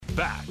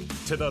Back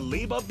to the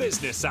Lima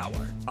Business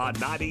Hour on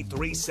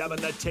 93.7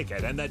 The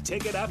Ticket and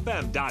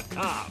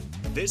theticketfm.com.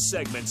 This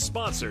segment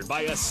sponsored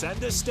by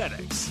Ascend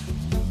Aesthetics.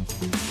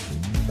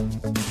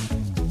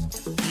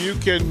 You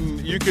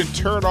can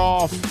turn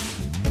off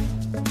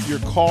your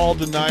call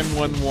to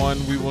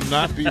 911. We will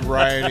not be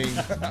rioting.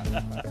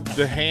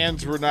 The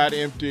hands were not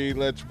empty.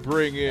 Let's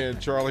bring in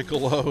Charlie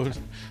Colon,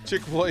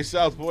 Chick-Fil-A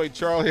South Point.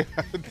 Charlie,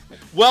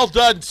 well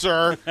done,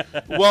 sir.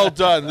 Well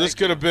done. This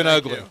could have been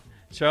ugly.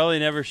 Charlie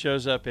never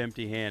shows up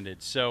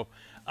empty-handed. So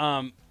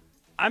I'm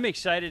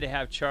excited to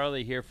have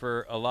Charlie here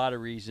for a lot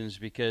of reasons,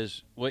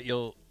 because what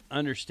you'll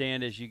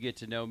understand as you get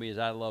to know me is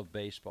I love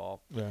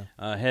baseball.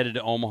 Yeah. Headed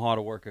to Omaha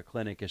to work a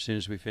clinic as soon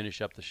as we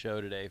finish up the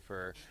show today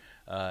for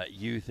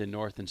youth in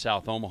North and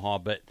South Omaha.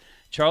 But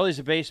Charlie's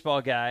a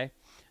baseball guy.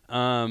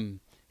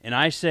 And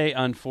I say,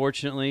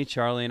 unfortunately,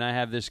 Charlie and I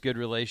have this good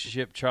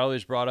relationship. Charlie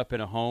was brought up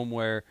in a home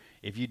where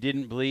if you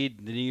didn't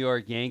bleed the New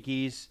York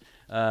Yankees,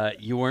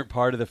 you weren't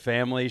part of the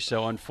family.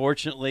 So,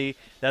 unfortunately,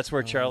 that's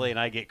where Charlie and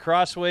I get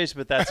crossways,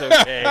 but that's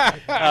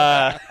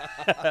okay.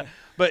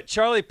 But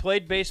Charlie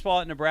played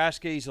baseball at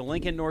Nebraska. He's a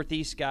Lincoln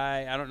Northeast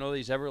guy. I don't know that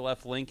he's ever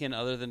left Lincoln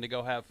other than to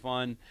go have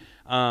fun.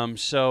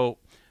 So,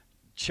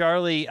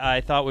 Charlie,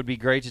 I thought would be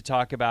great to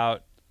talk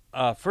about.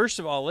 First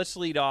of all, let's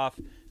lead off.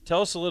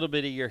 Tell us a little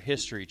bit of your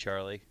history,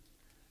 Charlie.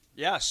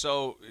 Yeah,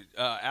 so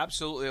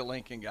absolutely a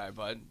Lincoln guy,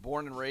 bud.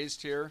 Born and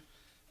raised here.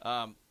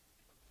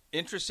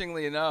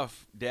 Interestingly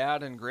enough,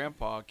 Dad and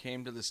Grandpa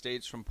came to the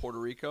States from Puerto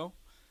Rico,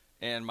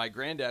 and my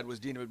granddad was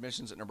Dean of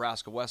Admissions at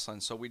Nebraska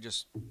Westland, so we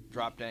just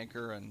dropped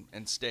anchor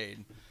and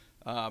stayed.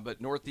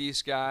 But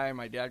Northeast guy,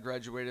 my dad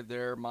graduated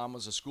there. Mom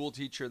was a school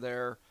teacher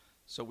there,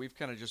 so we've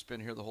kind of just been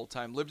here the whole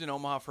time. Lived in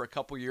Omaha for a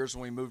couple years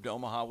when we moved to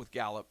Omaha with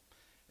Gallup,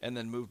 and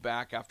then moved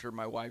back after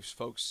my wife's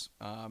folks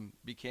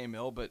became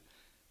ill, but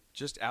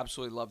just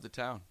absolutely love the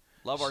town.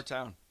 Love our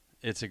town.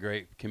 It's a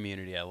great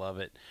community. I love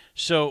it.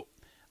 So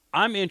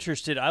I'm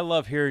interested. I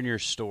love hearing your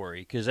story,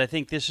 because I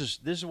think this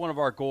is one of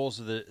our goals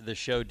of the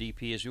show,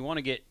 DP, is we want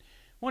to get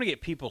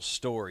people's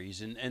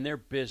stories and their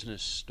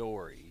business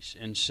stories.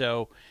 And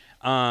so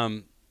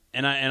and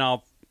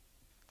I'll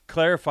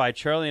clarify,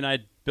 Charlie and I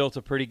built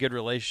a pretty good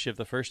relationship.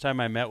 The first time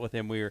I met with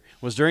him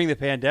was during the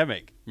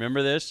pandemic.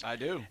 Remember this? I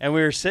do. And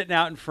we were sitting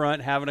out in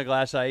front having a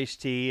glass of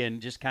iced tea and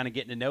just kind of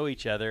getting to know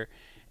each other.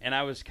 And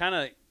I was kind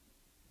of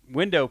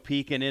window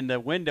peeking in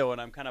the window,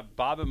 and I'm kind of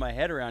bobbing my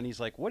head around.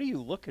 He's like, "What are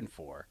you looking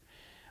for?"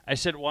 I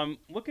said, "Well, I'm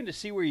looking to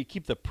see where you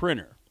keep the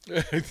printer."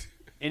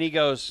 And he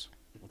goes,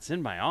 "It's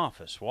in my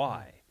office.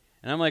 Why?"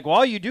 And I'm like, "Well,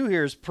 all you do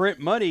here is print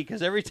money,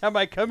 because every time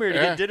I come here to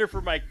get dinner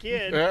for my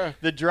kid,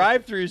 the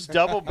drive-thru's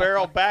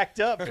double-barrel backed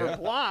up for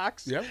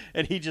blocks." Yep.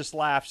 And he just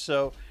laughed.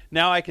 So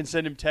now I can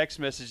send him text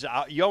messages.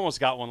 You almost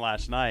got one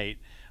last night.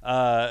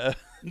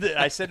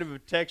 I sent him a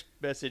text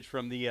message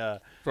from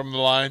the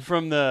line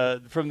from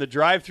the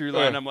drive-through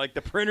line. I'm like,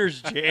 the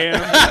printer's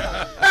jammed.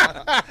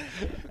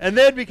 And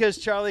then, because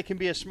Charlie can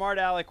be a smart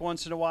aleck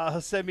once in a while,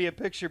 he'll send me a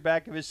picture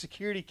back of his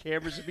security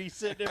cameras of me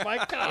sitting in my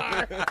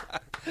car.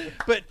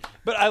 But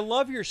I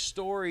love your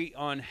story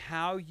on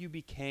how you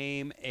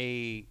became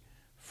a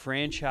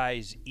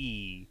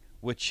franchisee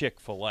with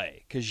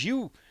Chick-fil-A, because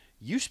you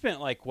spent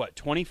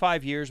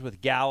 25 years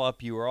with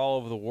Gallup. You were all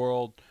over the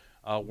world.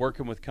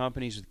 Working with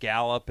companies with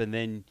Gallup, and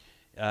then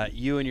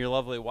you and your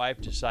lovely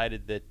wife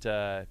decided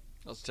that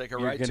let's take a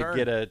you're right going turn.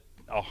 to get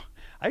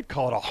I'd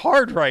call it a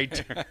hard right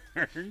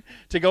turn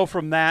to go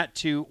from that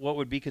to what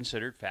would be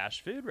considered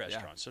fast food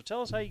restaurants. So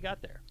tell us how you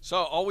got there. So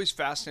always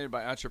fascinated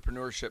by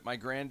entrepreneurship. My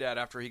granddad,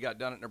 after he got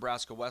done at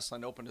Nebraska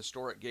Westland, opened a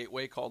store at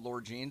Gateway called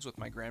Lord Jeans with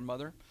my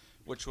grandmother,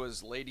 which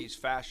was ladies'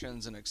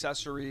 fashions and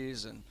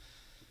accessories.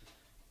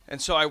 And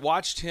so I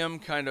watched him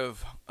kind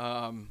of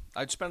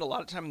I'd spend a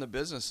lot of time in the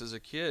business as a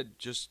kid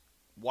just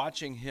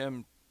watching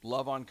him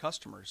love on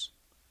customers.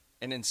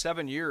 And in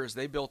 7 years,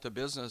 they built a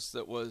business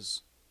that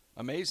was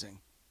amazing.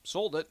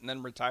 Sold it and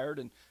then retired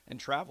and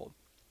traveled.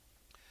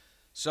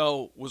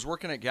 So was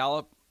working at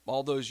Gallup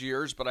all those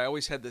years, but I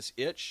always had this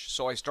itch.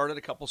 So I started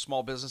a couple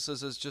small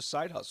businesses as just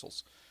side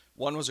hustles.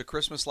 One was a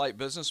Christmas light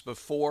business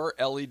before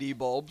LED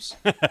bulbs.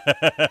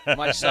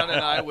 My son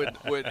and I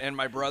would and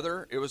my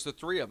brother, it was the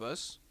three of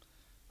us.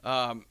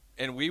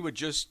 And we would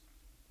just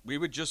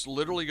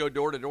literally go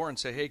door to door and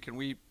say, "Hey, can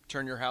we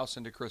turn your house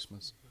into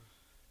Christmas?"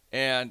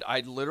 And I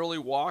literally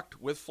walked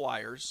with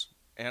flyers,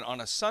 and on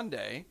a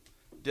Sunday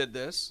did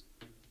this.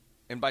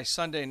 And by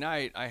Sunday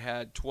night, I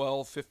had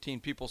 12, 15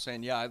 people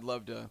saying, "Yeah, I'd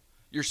love to.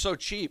 You're so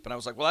cheap." And I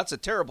was like, "Well, that's a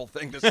terrible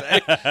thing to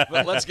say,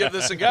 but let's give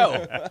this a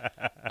go."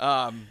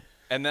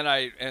 And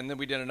then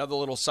we did another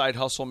little side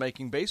hustle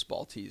making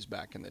baseball tees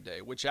back in the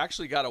day, which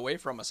actually got away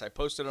from us. I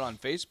posted it on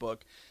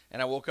Facebook,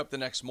 and I woke up the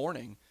next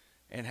morning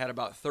and had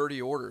about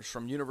 30 orders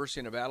from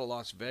University of Nevada,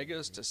 Las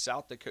Vegas to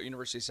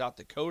University of South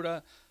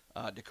Dakota,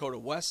 Dakota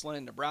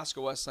Westland, Nebraska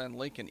Westland,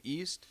 Lincoln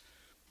East,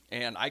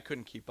 and I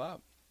couldn't keep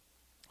up.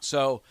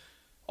 So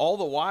all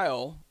the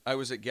while I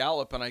was at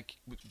Gallup, and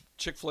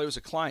Chick-fil-A was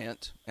a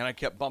client, and I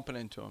kept bumping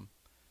into him.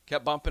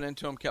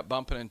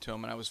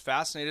 And I was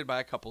fascinated by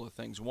a couple of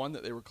things. One,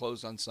 that they were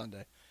closed on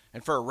Sunday.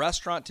 And for a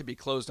restaurant to be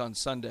closed on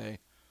Sunday,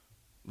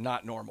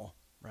 not normal,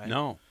 right?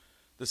 No.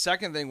 The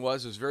second thing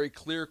was very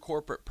clear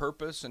corporate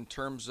purpose in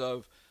terms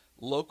of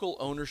local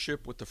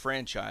ownership with the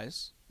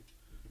franchise.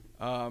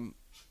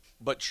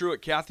 But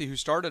Truett Cathy, who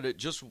started it,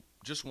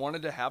 just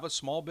wanted to have a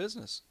small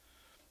business.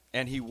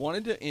 And he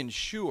wanted to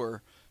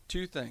ensure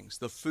two things.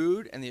 The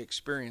food and the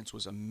experience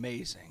was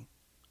amazing.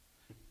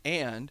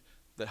 And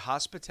that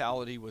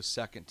hospitality was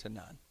second to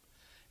none.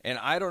 And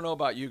I don't know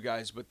about you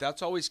guys, but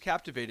that's always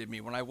captivated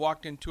me. When I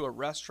walked into a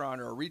restaurant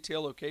or a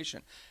retail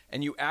location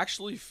and you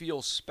actually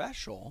feel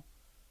special,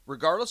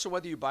 regardless of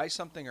whether you buy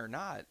something or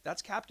not,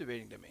 that's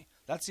captivating to me.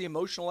 That's the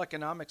emotional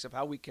economics of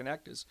how we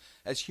connect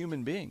as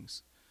human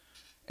beings.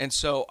 And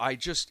so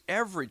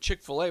every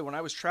Chick-fil-A, when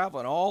I was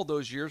traveling all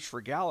those years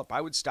for Gallup,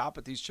 I would stop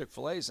at these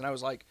Chick-fil-A's and I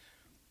was like,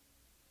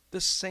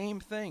 the same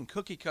thing,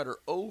 cookie cutter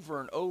over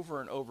and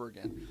over and over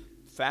again.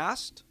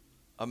 Fast,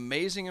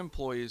 amazing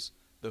employees,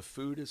 the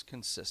food is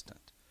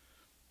consistent.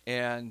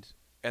 And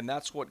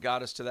that's what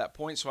got us to that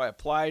point. So I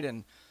applied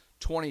in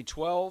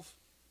 2012.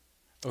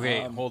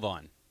 Okay, hold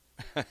on.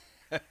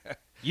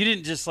 You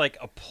didn't just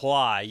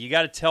apply. You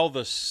got to tell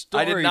the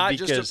story. I did not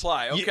just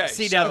apply. Okay.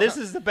 Now this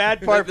is the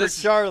bad part for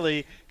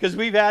Charlie because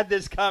we've had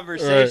this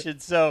conversation.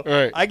 Right. So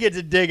right. I get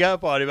to dig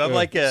up on him. I'm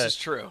this is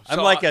true. I'm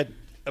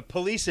a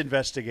police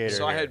investigator.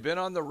 So I had been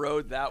on the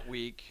road that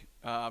week.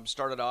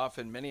 Started off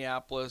in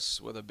Minneapolis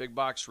with a big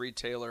box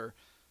retailer,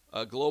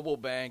 a global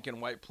bank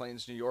in White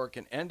Plains, New York,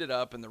 and ended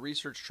up in the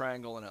Research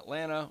Triangle in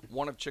Atlanta,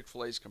 one of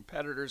Chick-fil-A's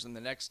competitors, and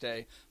the next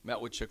day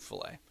met with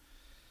Chick-fil-A.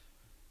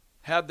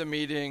 Had the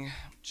meeting,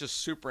 just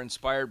super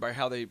inspired by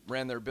how they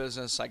ran their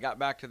business. I got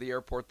back to the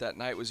airport that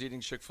night, was eating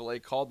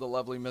Chick-fil-A, called the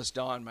lovely Miss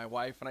Dawn, my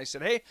wife, and I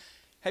said, hey,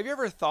 have you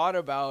ever thought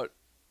about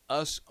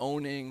us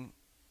owning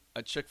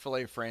a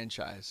Chick-fil-A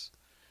franchise?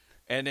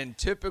 And in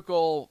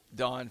typical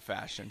Dawn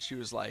fashion, she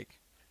was like,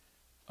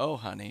 oh,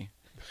 honey,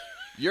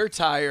 you're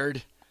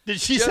tired.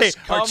 Did she Just say,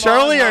 come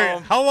Charlie, on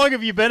home. how long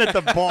have you been at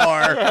the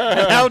bar?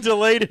 And how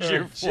delayed is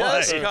your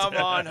flight? Just come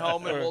on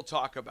home and we'll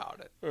talk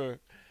about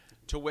it.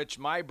 To which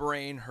my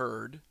brain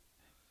heard,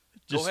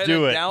 Just go ahead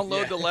do and it.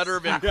 download the letter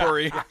of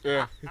inquiry,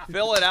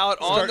 fill it out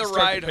on the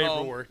ride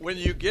home. When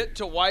you get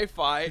to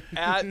Wi-Fi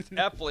at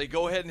Epley,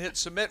 go ahead and hit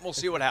submit and we'll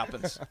see what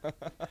happens.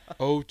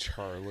 Oh,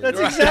 Charlie. That's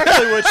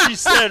exactly what she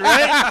said,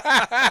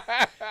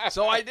 right?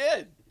 So I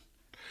did.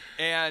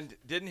 And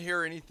didn't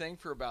hear anything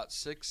for about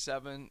 6,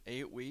 7,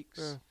 8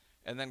 weeks.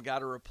 And then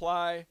got a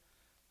reply.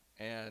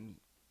 And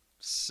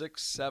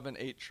 6, 7,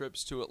 8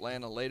 trips to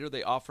Atlanta later,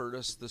 they offered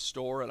us the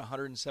store at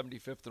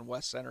 175th and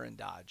West Center in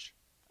Dodge.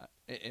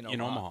 In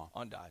Omaha.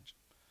 On Dodge.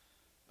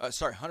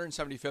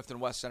 175th and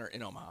West Center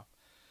in Omaha.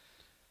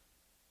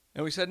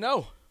 And we said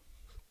no.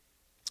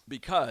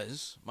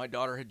 Because my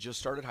daughter had just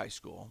started high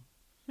school.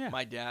 Yeah.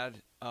 My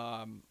dad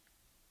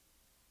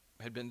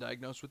had been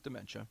diagnosed with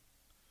dementia.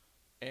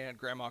 And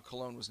Grandma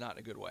Cologne was not in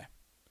a good way.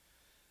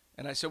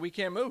 And I said, we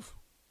can't move.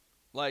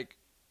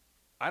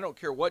 I don't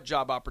care what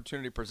job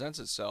opportunity presents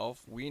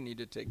itself. We need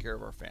to take care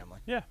of our family.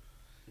 Yeah.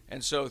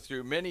 And so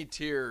through many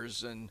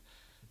tears and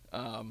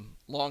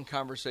long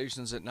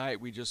conversations at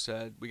night, we just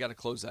said, we got to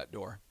close that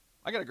door.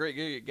 I got a great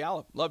gig at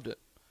Gallup. Loved it.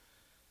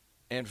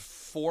 And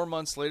 4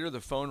 months later,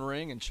 the phone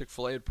rang, and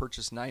Chick-fil-A had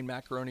purchased 9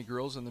 macaroni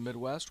grills in the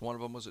Midwest. One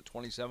of them was at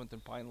 27th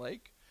and Pine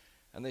Lake.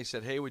 And they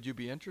said, hey, would you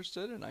be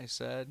interested? And I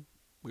said,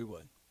 we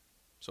would.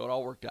 So it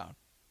all worked out.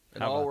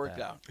 It all worked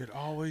out. It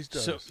always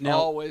does. So now,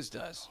 always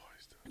does.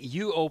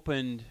 You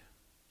opened,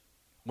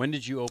 when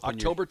did you open?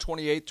 October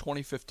 28th,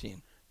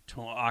 2015.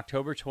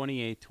 October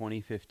 28th,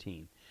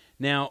 2015.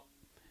 Now,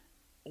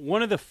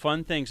 one of the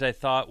fun things I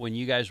thought when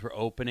you guys were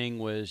opening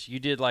was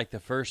you did the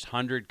first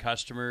 100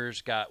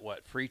 customers got,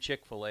 free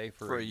Chick-fil-A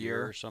for a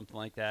year or something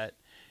like that.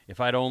 If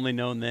I'd only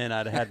known then,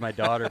 I'd have had my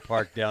daughter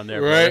parked down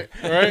there.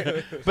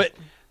 Right. But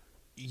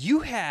you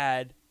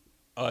had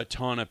a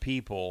ton of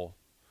people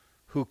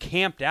who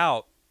camped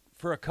out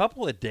for a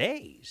couple of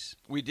days.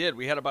 We did.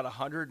 We had about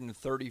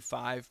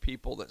 135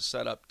 people that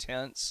set up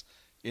tents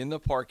in the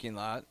parking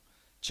lot.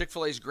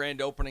 Chick-fil-A's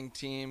grand opening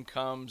team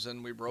comes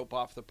and we rope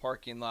off the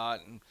parking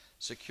lot and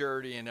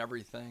security and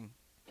everything.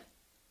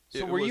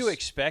 So were you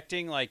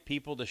expecting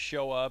people to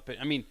show up?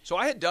 So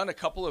I had done a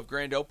couple of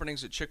grand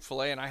openings at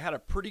Chick-fil-A and I had a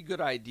pretty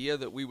good idea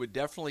that we would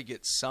definitely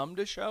get some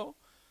to show.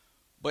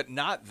 But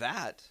not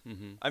that.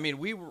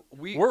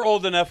 Mm-hmm. We're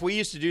old enough. We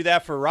used to do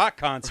that for rock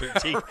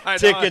concert right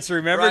tickets. On,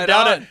 remember right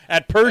down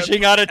at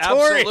Pershing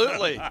Auditorium.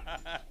 Absolutely.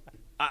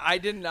 I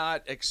did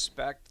not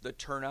expect the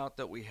turnout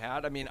that we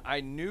had.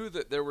 I knew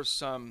that there was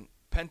some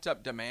pent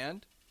up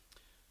demand.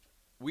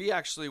 We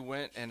actually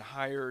went and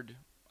hired.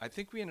 I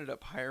think we ended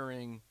up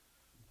hiring,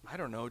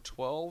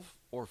 12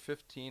 or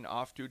 15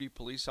 off duty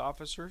police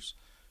officers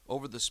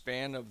over the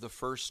span of the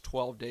first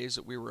 12 days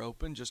that we were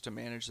open, just to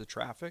manage the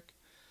traffic.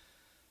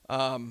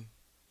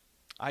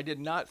 I did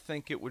not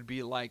think it would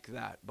be like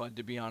that, Bud,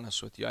 to be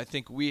honest with you. I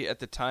think we, at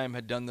the time,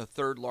 had done the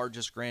 3rd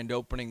largest grand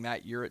opening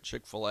that year at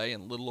Chick-fil-A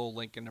in little old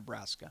Lincoln,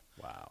 Nebraska.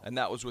 Wow. And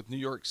that was with New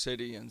York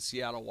City and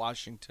Seattle,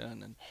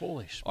 Washington. And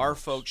holy smokes. our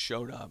folks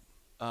showed up.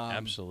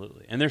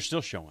 Absolutely. And they're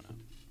still showing up.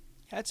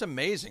 That's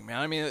amazing, man.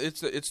 I mean,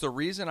 it's the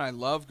reason I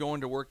love going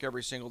to work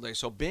every single day.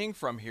 So being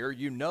from here,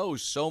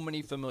 so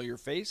many familiar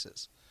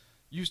faces.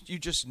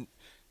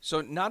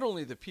 So not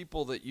only the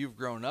people that you've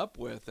grown up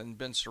with and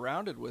been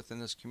surrounded with in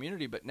this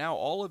community, but now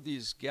all of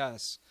these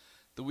guests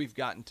that we've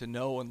gotten to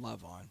know and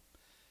love on.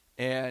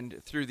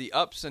 And through the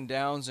ups and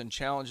downs and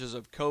challenges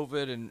of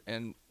COVID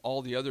and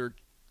all the other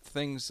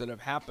things that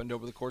have happened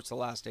over the course of the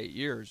last 8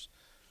 years,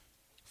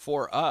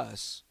 for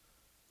us,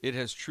 it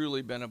has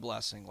truly been a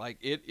blessing. Like,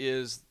 it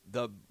is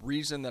the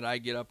reason that I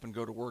get up and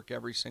go to work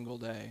every single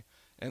day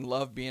and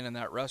love being in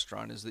that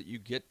restaurant, is that you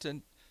get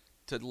to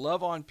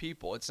love on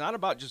people. It's not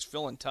about just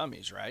filling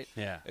tummies, right?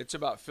 Yeah. It's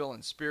about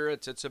filling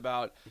spirits. It's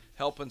about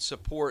helping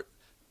support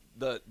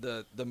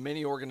the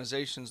many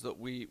organizations that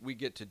we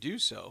get to do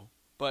so.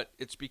 But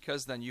it's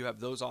because then you have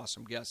those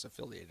awesome guests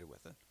affiliated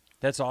with it.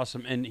 That's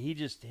awesome. And he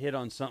just hit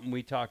on something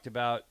we talked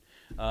about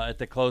at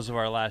the close of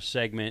our last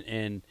segment,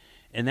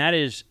 and that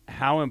is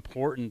how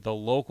important the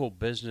local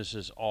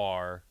businesses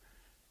are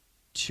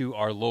to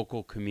our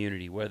local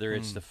community, whether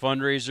it's the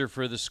fundraiser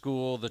for the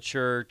school, the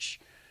church,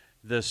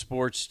 the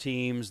sports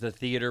teams, the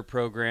theater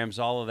programs,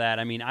 all of that.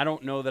 I mean, I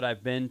don't know that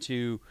I've been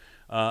to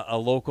a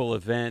local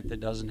event that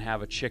doesn't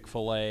have a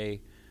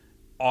Chick-Fil-A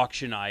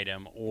auction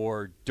item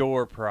or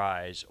door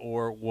prize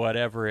or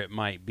whatever it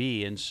might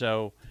be. And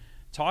so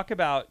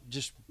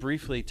just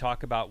briefly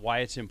talk about why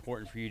it's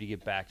important for you to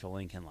get back to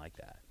Lincoln like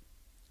that.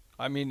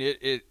 I mean,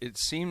 it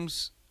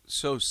seems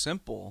so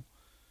simple,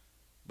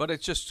 but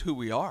it's just who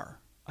we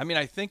are. I mean,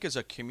 I think as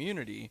a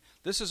community,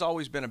 this has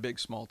always been a big,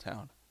 small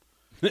town.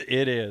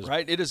 It is.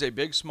 Right? It is a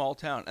big, small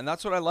town, and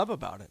that's what I love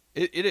about it.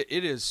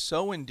 It is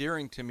so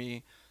endearing to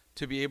me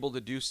to be able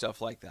to do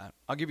stuff like that.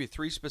 I'll give you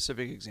 3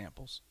 specific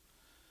examples.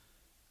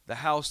 The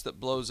house that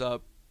blows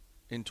up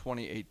in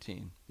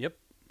 2018. Yep.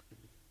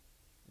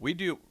 We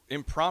do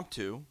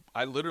impromptu.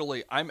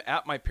 I'm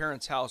at my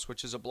parents' house,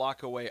 which is a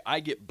block away.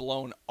 I get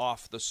blown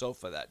off the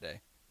sofa that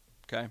day.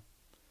 Okay?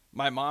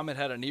 My mom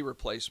had a knee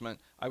replacement.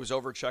 I was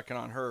over checking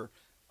on her.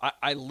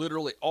 I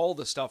literally, all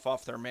the stuff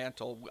off their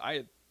mantle, I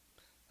had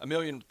a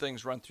million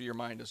things run through your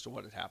mind as to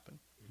what had happened.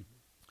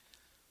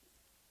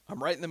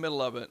 I'm right in the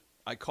middle of it.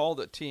 I called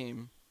a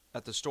team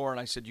at the store, and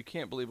I said, you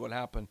can't believe what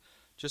happened.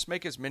 Just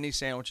make as many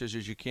sandwiches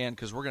as you can,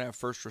 because we're going to have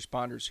first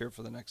responders here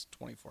for the next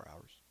 24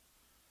 hours.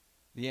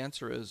 The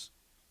answer is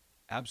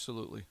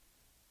absolutely.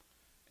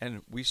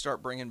 And we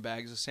start bringing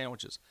bags of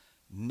sandwiches.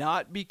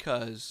 Not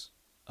because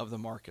of the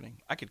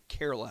marketing. I could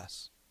care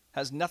less.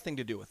 Has nothing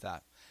to do with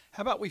that.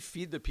 How about we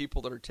feed the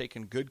people that are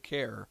taking good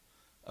care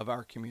of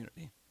our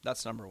community?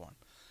 That's number 1.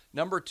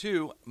 Number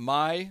 2,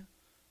 my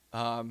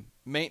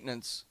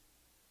maintenance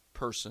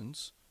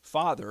person's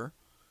father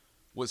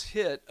was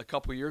hit a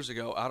couple years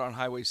ago out on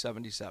Highway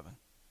 77.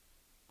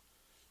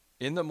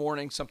 In the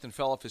morning, something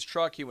fell off his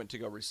truck. He went to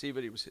go retrieve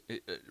it. He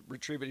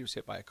was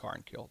hit by a car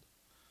and killed.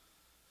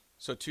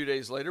 So 2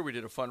 days later, we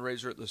did a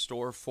fundraiser at the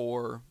store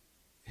for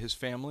his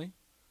family.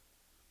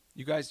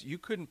 You guys, you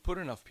couldn't put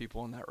enough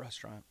people in that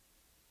restaurant.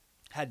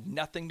 Had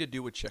nothing to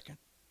do with chicken.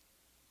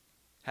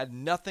 Had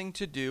nothing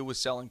to do with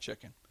selling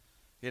chicken.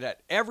 It had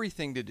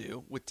everything to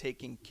do with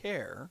taking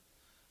care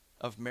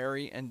of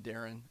Mary and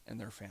Darren and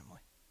their family.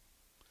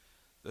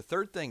 The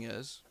third thing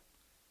is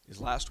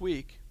last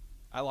week,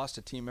 I lost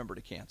a team member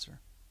to cancer.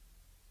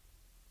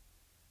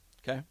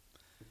 Okay?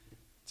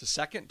 It's the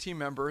second team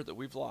member that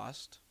we've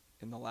lost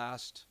in the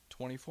last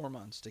 24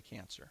 months to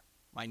cancer.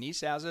 My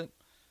niece has it.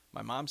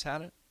 My mom's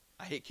had it.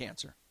 I hate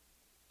cancer.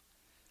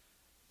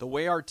 The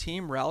way our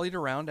team rallied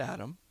around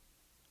Adam,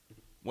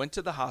 went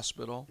to the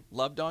hospital,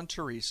 loved on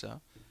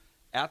Teresa,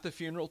 at the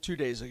funeral 2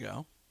 days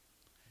ago,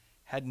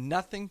 had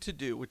nothing to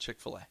do with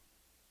Chick-fil-A.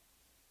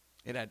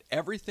 It had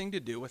everything to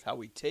do with how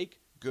we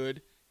take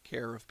good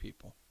care of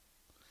people.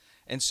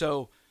 And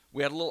so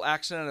we had a little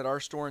accident at our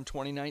store in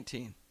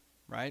 2019,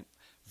 right?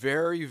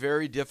 Very,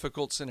 very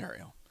difficult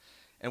scenario.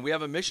 And we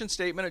have a mission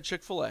statement at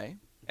Chick-fil-A,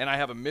 and I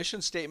have a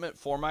mission statement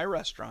for my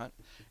restaurant,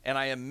 and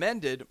I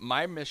amended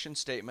my mission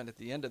statement at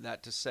the end of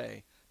that to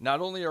say,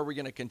 not only are we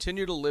going to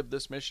continue to live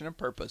this mission and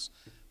purpose,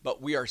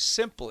 but we are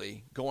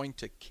simply going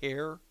to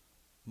care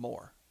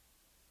more.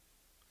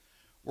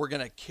 We're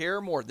going to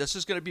care more. This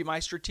is going to be my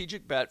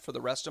strategic bet for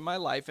the rest of my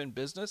life in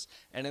business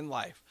and in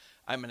life.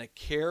 I'm going to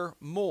care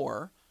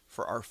more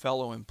for our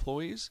fellow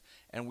employees,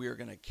 and we are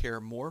going to care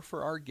more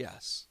for our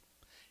guests.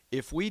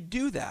 If we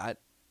do that,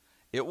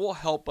 it will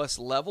help us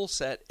level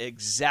set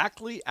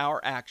exactly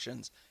our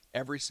actions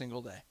every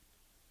single day.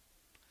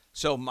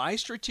 So my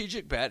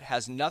strategic bet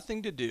has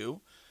nothing to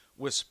do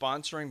with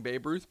sponsoring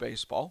Babe Ruth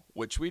baseball,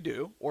 which we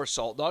do, or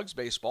Salt Dogs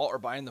baseball, or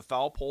buying the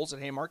foul poles at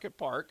Haymarket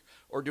Park,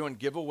 or doing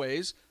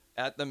giveaways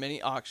at the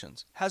mini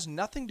auctions. Has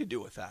nothing to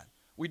do with that.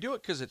 We do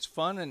it because it's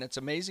fun and it's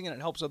amazing and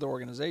it helps other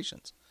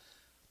organizations.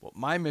 What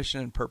my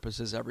mission and purpose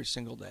is every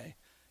single day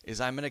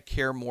is I'm going to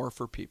care more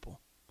for people.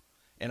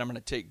 And I'm going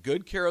to take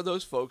good care of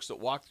those folks that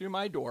walk through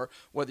my door,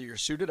 whether you're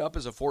suited up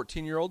as a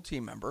 14-year-old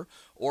team member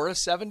or a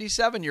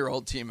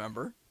 77-year-old team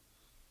member.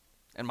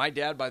 And my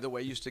dad, by the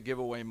way, used to give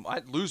away.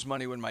 I'd lose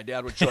money when my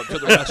dad would show up to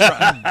the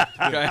restaurant.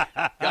 Okay,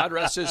 God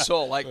rest his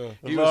soul. Like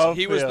he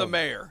was the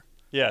mayor.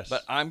 Yes.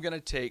 But I'm going to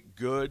take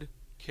good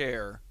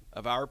care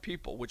of our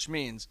people, which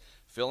means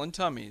filling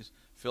tummies,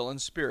 filling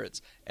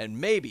spirits, and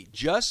maybe,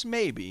 just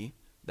maybe,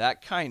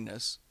 that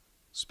kindness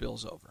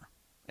spills over.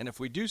 And if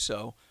we do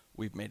so,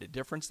 we've made a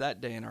difference that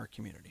day in our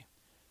community.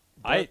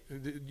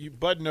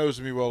 Bud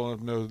knows me well enough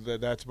to know that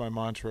that's my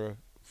mantra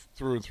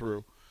through and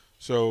through.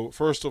 So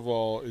first of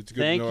all, it's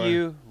good. Thank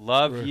you,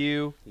 love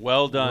you,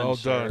 well done, well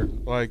sir.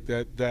 done. Like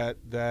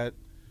that.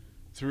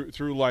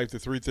 Through life, the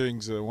three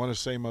things that I want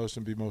to say most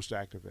and be most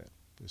active in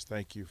is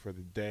thank you for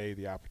the day,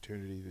 the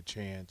opportunity, the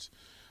chance.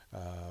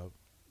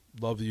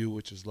 Love you,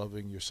 which is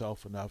loving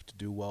yourself enough to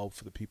do well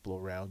for the people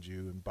around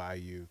you and by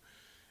you.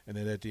 And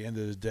then at the end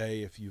of the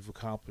day, if you've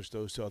accomplished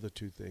those other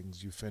two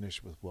things, you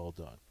finish with well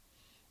done.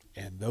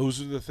 And those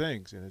are the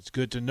things. And it's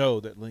good to know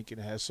that Lincoln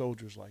has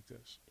soldiers like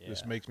this. Yeah.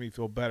 This makes me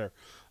feel better.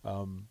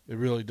 It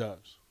really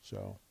does.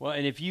 So well,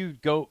 and if you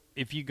go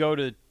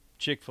to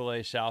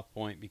Chick-Fil-A South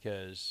Point,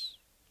 because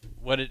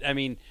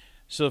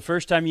so the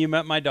first time you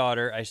met my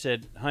daughter, I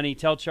said, honey,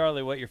 tell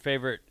Charlie what your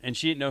favorite, and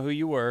she didn't know who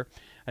you were.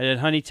 I said,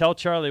 honey, tell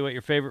Charlie what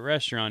your favorite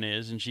restaurant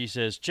is. And she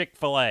says,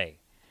 Chick-fil-A.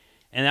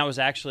 And that was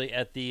actually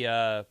at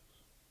the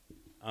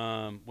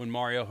when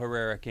Mario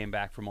Herrera came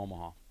back from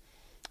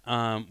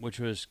Omaha, which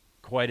was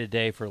quite a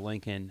day for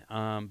Lincoln.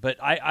 But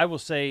I will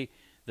say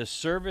the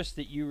service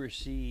that you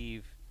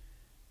receive,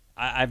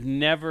 I've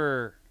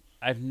never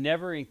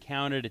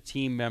encountered a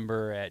team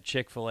member at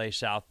Chick-fil-A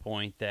South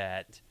Point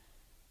that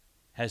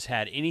has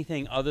had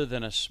anything other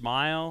than a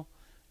smile,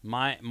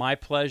 my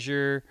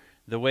pleasure,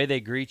 the way they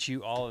greet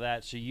you, all of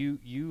that. So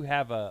you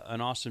have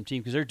an awesome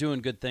team because they're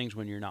doing good things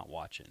when you're not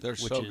watching. They're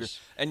so good.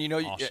 And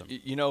awesome.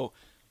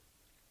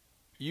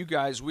 You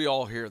guys, we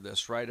all hear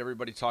this, right?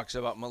 Everybody talks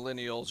about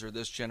millennials or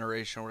this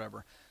generation or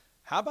whatever.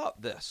 How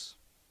about this?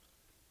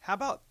 How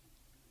about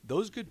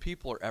those good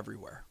people are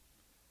everywhere,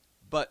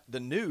 but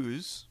the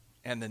news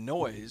and the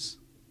noise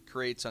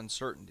creates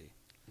uncertainty.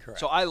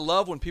 Correct. So I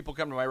love when people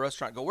come to my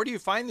restaurant and go, where do you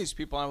find these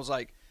people? And I was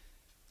like,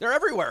 they're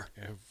everywhere.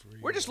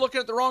 We're just looking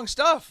at the wrong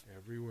stuff.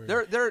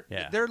 Everywhere.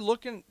 They're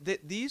looking –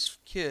 these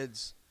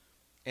kids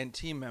and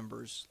team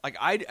members – like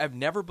I've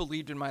never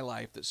believed in my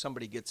life that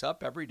somebody gets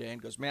up every day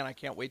and goes, man, I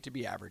can't wait to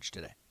be average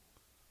today.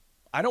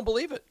 I don't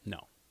believe it.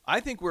 No.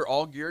 I think we're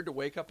all geared to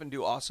wake up and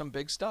do awesome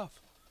big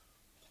stuff.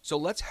 So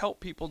let's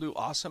help people do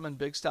awesome and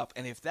big stuff.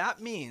 And if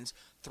that means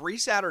 3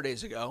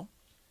 Saturdays ago,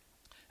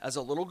 as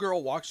a little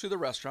girl walks through the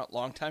restaurant,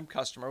 longtime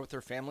customer with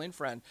her family and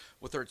friend,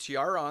 with her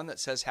tiara on that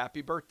says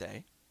happy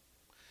birthday,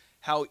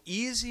 how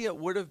easy it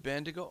would have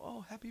been to go,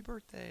 oh, happy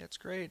birthday, it's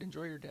great,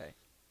 enjoy your day.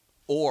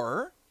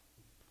 Or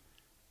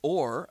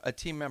a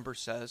team member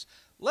says,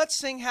 let's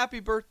sing happy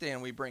birthday,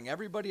 and we bring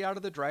everybody out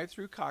of the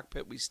drive-through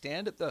cockpit, we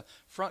stand at the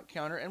front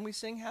counter, and we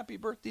sing happy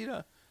birthday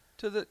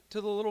to the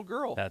little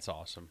girl. That's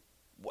awesome.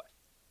 What?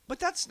 But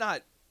that's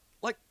not,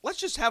 like, let's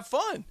just have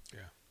fun. Yeah.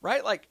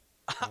 Right? Like,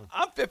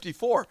 I'm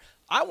 54.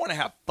 I want to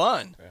have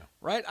fun. Yeah.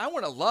 Right? I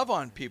want to love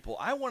on people.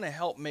 I want to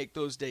help make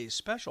those days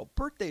special.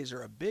 Birthdays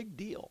are a big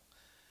deal.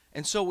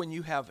 And so when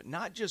you have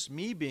not just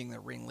me being the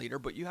ringleader,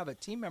 but you have a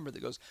team member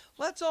that goes,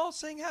 let's all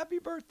sing happy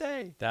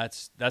birthday.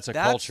 That's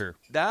culture.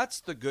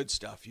 That's the good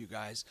stuff, you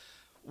guys.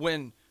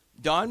 When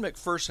Don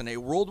McPherson, a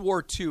World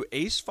War II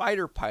ace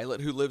fighter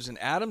pilot who lives in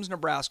Adams,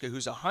 Nebraska,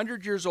 who's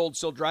 100 years old,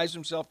 still drives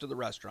himself to the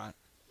restaurant,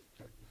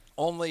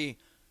 only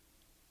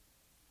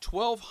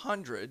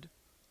 1,200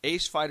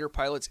 ace fighter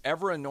pilots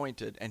ever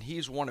anointed, and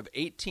he's one of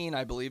 18,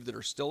 I believe, that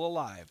are still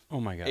alive. Oh,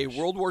 my gosh. A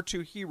World War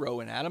II hero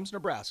in Adams,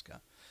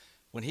 Nebraska.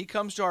 When he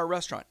comes to our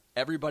restaurant,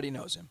 everybody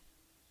knows him.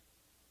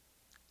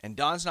 And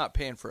Don's not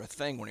paying for a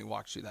thing when he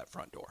walks through that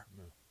front door.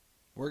 No.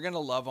 We're going to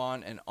love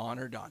on and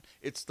honor Don.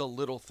 It's the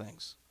little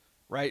things,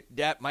 right?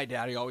 My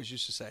daddy always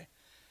used to say,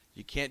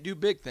 you can't do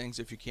big things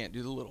if you can't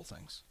do the little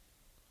things.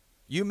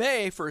 You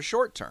may for a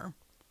short term,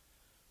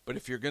 but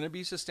if you're going to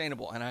be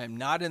sustainable, and I am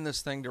not in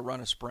this thing to run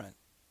a sprint,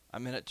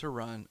 I'm in it to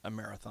run a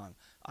marathon.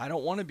 I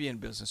don't want to be in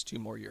business 2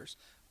 more years.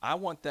 I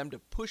want them to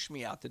push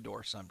me out the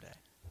door someday.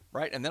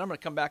 Right, and then I'm going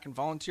to come back and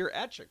volunteer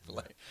at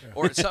Chick-fil-A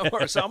or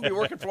somewhere. So I'll be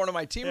working for one of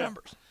my team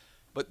members.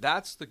 But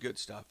that's the good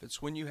stuff. It's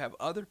when you have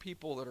other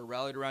people that are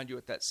rallied around you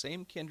with that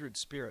same kindred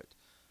spirit.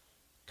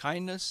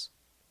 Kindness,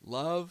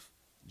 love,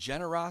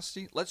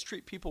 generosity. Let's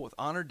treat people with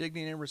honor,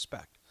 dignity, and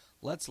respect.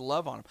 Let's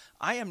love on them.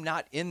 I am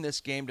not in this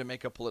game to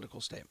make a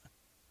political statement.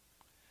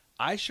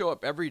 I show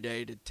up every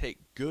day to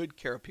take good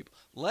care of people.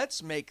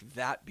 Let's make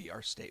that be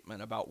our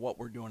statement about what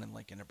we're doing in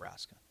Lincoln,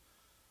 Nebraska.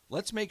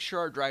 Let's make sure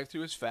our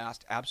drive-thru is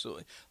fast.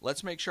 Absolutely.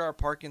 Let's make sure our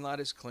parking lot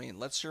is clean.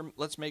 Let's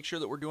make sure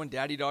that we're doing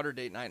daddy-daughter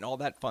date night and all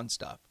that fun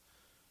stuff.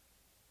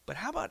 But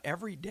how about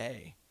every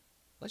day?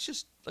 Let's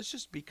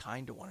just be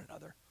kind to one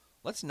another.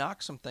 Let's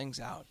knock some things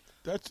out.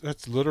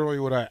 That's literally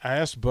what I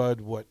asked Bud.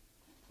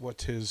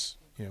 What's his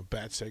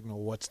bat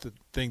signal? What's the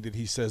thing that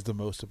he says the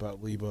most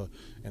about Leba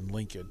and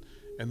Lincoln?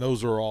 And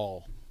those are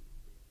all.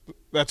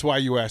 That's why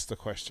you asked the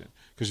question,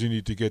 because you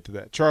need to get to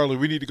that. Charlie,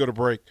 we need to go to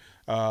break.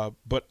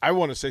 But I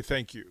want to say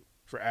thank you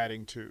for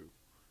adding to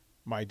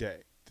my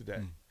day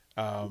today.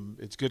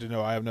 It's good to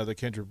know I have another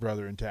kindred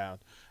brother in town,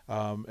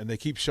 and they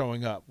keep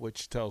showing up,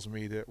 which tells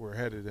me that we're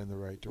headed in the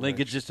right direction.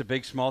 Lincoln's just a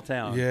big, small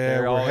town. Yeah,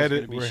 They're we're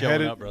headed. We're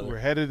We're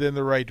headed in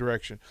the right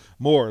direction.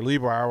 More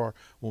Lieber Hour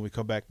when we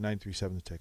come back. 937 The Ticket.